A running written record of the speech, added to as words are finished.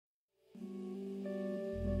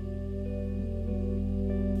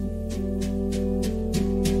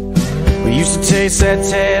chase that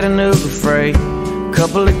Chattanooga freight,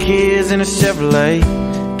 couple of kids in a Chevrolet,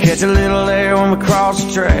 catch a little air when we cross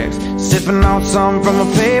the tracks, sipping on something from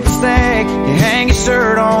a paper stack. You hang your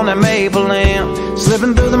shirt on that maple limb,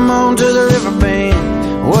 slipping through the moon to the river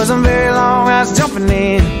bend. Wasn't very long, I was jumping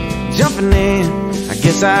in. I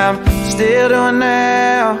guess I'm still doing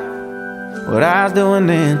now what I was doing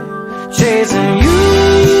then, chasing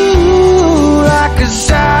you like a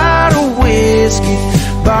shot of whiskey,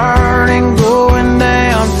 burning, going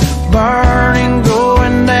down, burning,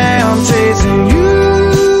 going down, chasing you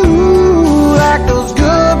like those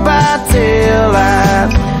goodbye tail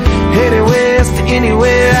lights, headed west to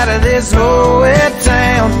anywhere out of this nowhere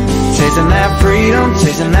town, chasing that freedom,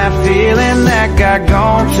 chasing that feeling that got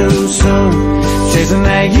gone too soon, chasing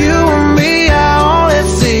that you and me I only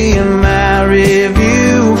see in my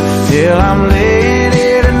review. Till I'm laying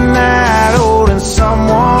here tonight holding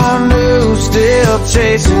someone new, still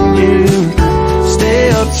chasing you,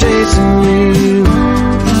 still chasing you.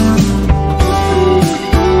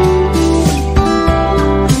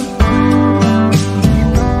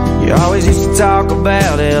 You always used to talk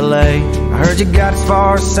about LA, I heard you got as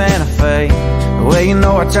far as Santa Fe. Well, you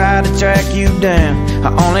know I tried to track you down,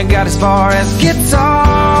 I only got as far as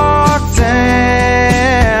Guitar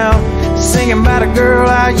Town, singing about a girl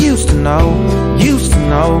I used to know, used to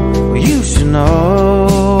know, used to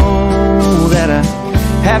know, that I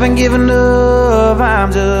haven't given up,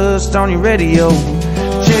 I'm just on your radio,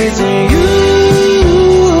 chasing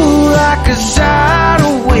you like a shot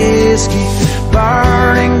of whiskey,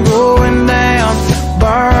 burning, going down,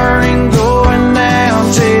 burning, going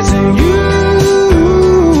down, chasing you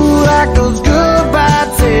like those goodbye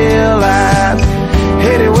tail lights,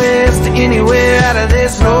 headed west to anywhere out of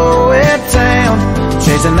this nowhere town,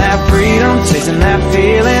 chasing that freedom, chasing that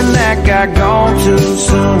feeling that got gone too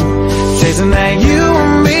soon, chasing that you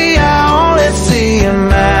and me I only see in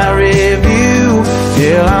my review.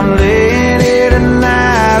 Till I'm laying here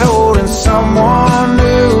tonight holding someone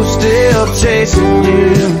new, still chasing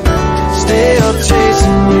you, still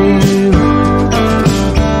chasing you.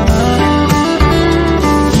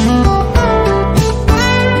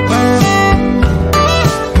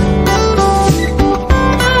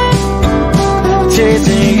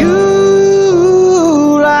 Chasing you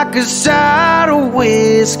like a shot of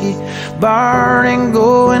whiskey, burning,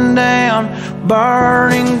 going down,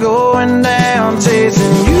 burning, going down,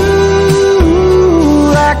 chasing you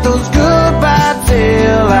like those goodbye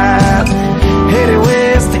tail lights, headed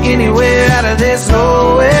west to anywhere out of this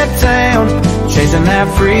nowhere town, chasing that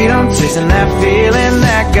freedom, chasing that feeling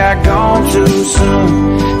that got gone too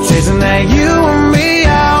soon, chasing that you and me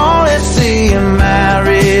I only see in my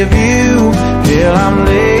review. Till I'm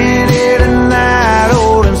laying here tonight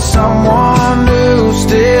holding someone new,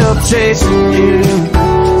 still chasing you,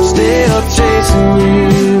 still chasing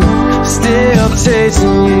you, still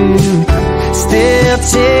chasing you, still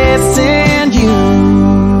chasing you.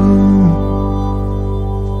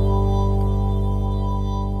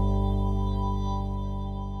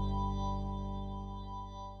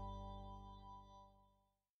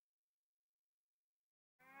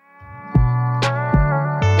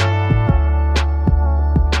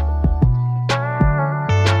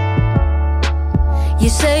 You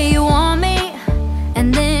say you want me,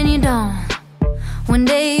 and then you don't. One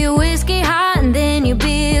day you're whiskey hot, and then you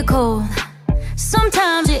beer cold.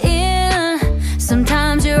 Sometimes you're in,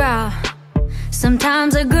 sometimes you're out.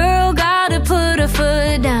 Sometimes a girl gotta put her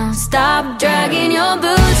foot down. Stop dragging your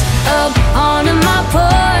boots up onto my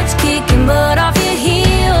porch, kicking butt off your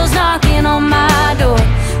heels, knocking on my door,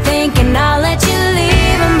 thinking I'll let you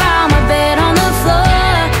leave and bow my bed on the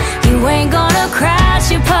floor. You ain't gonna crash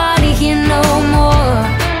your party here no more.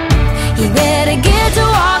 You better get to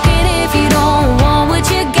walking if you don't want what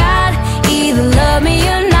you got. Either love me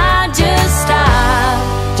or not, just stop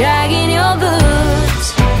dragging your boots.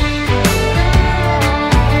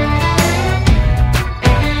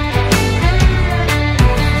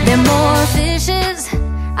 There are more fishes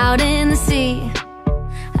out in the sea.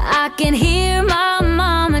 I can hear my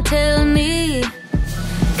mama tell me,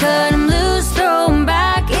 cut 'em loose, throw 'em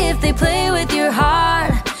back if they play with your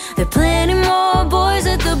heart. There are plenty more boys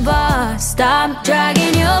at the bar. Stop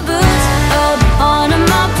dragging your boots up onto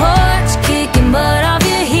my porch, kicking butt off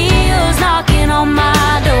your heels, knocking on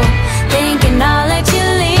my door, thinking I'll let you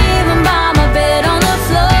leave and buy my bed on the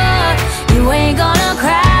floor. You ain't gonna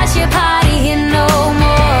crash your party here no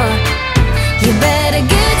more. You better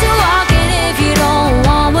get to walking if you don't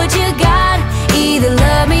want what you got. Either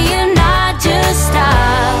love me or not, just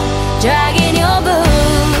stop dragging your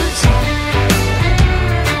boots,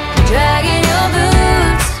 dragging your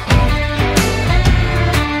boots.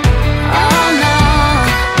 Oh.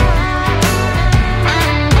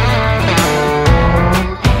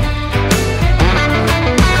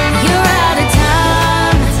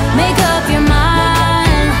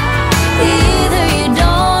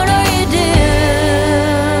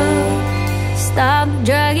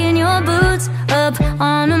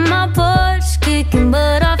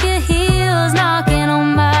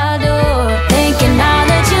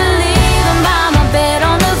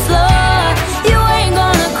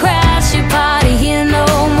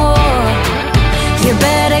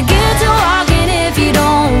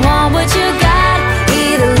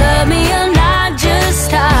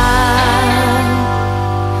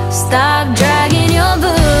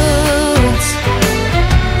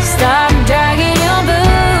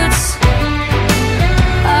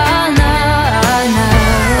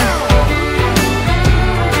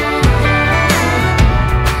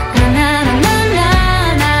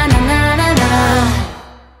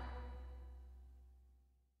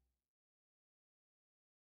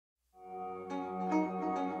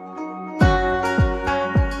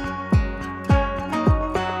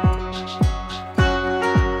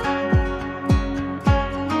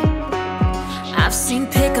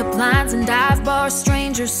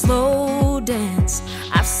 stranger slow dance.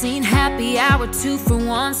 I've seen happy hour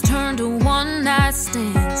 2-for-1s turn to one-night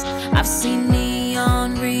stands. I've seen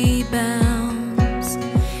neon rebounds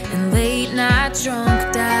and late-night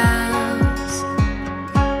drunk dials.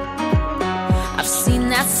 I've seen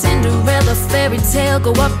that Cinderella fairy tale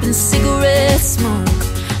go up in cigarette smoke.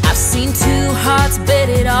 I've seen two hearts bet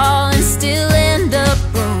it all and still end up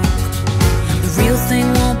broke. The real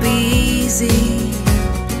thing won't be easy,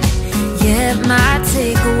 yeah, it might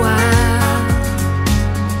take a while,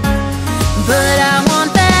 but I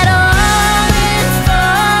want that all-in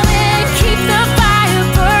falling, keep the fire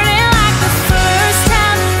burning like the first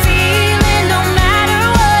time feeling. No matter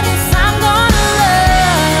what, if I'm gonna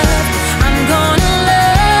love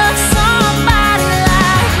somebody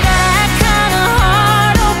like that. Kind of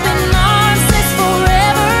heart, open arms, this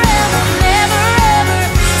forever, ever, never, ever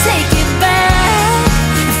take it back.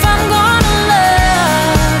 If I'm gonna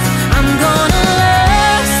love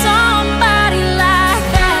somebody like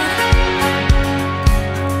that.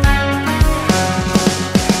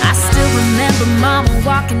 I still remember Mama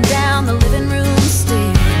walking down the living room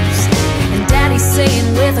stairs, and Daddy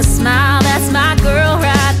saying with a smile, that's my girl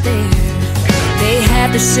right there. They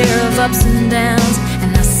had their share of ups and downs,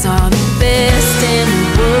 and I saw the best and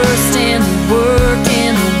the worst and the work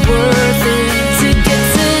and the worth it to get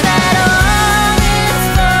to that all-in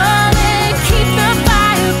falling, keep the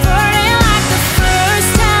fire burning like the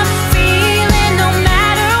first time feeling. No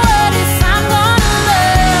matter what, if I'm gonna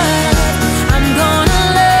love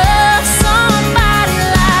somebody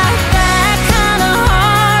like that. Kind of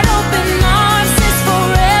heart, open arms, this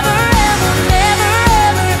forever, ever, never,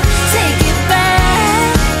 ever take it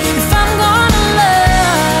back. If I'm gonna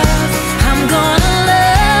love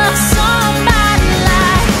somebody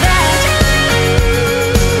like that.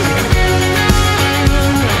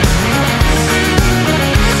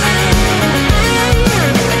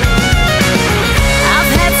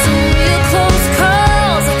 I've had some real close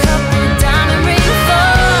calls, a couple of diamond ring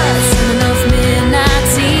falls, enough midnight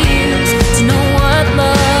tears to know what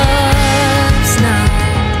love's not.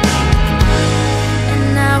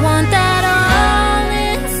 And I want that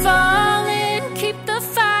all-in falling, keep the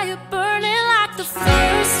fire burning like the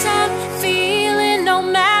first time feeling. No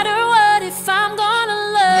matter what, if I'm gonna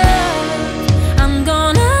love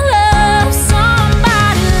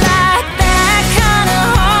somebody like that. Kind of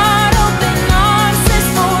heart, open arms, this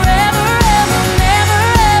forever, ever, never,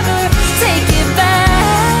 ever take it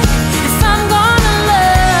back. If I'm gonna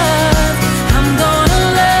love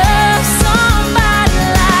somebody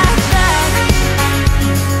like that.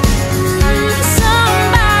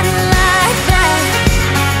 Somebody like that.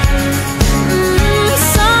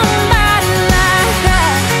 Somebody like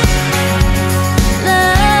that.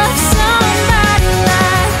 Love somebody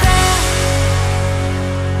like that.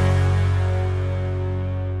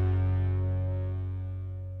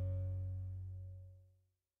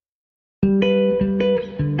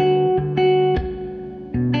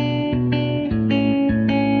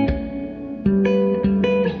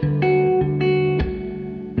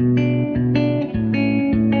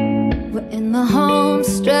 We're in the home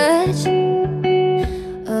stretch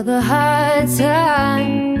of the hard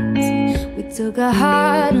times. We took a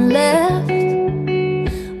hard left,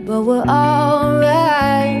 but we're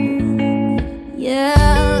alright.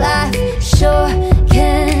 Yeah, life sure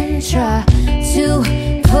can try to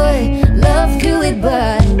put love to it,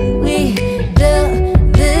 but we built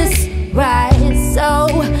this right, so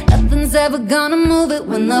nothing's ever gonna move it.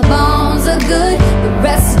 When the bones are good, the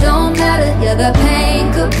rest don't matter. Yeah, the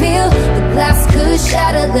pain could peel, the glass could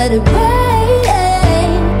shatter. Let it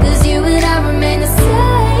rain, 'cause you and I remain the same.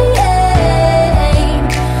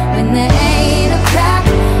 When there ain't a crack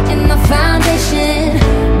in the foundation,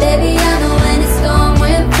 baby, I know when it's storm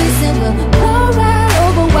we're facing, we'll blow right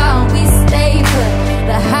over while we stay put.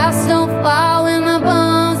 The house don't fall when the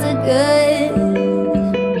bones are good.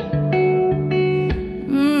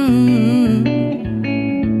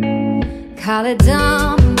 Call it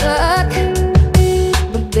dumb luck,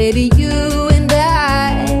 but baby, you and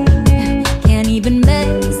I can't even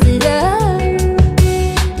mess it up.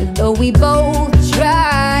 Though we both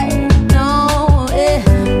try, no, it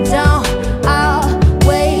don't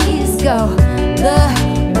always go the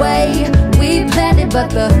way we planned it. But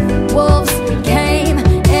the wolves came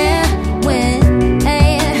and went,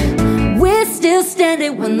 and we're still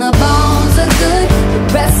standing. When the bones are good, the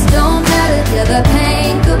rest don't matter. Yeah, the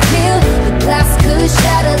pain could peel, the glass could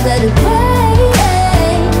shatter. Let it rain.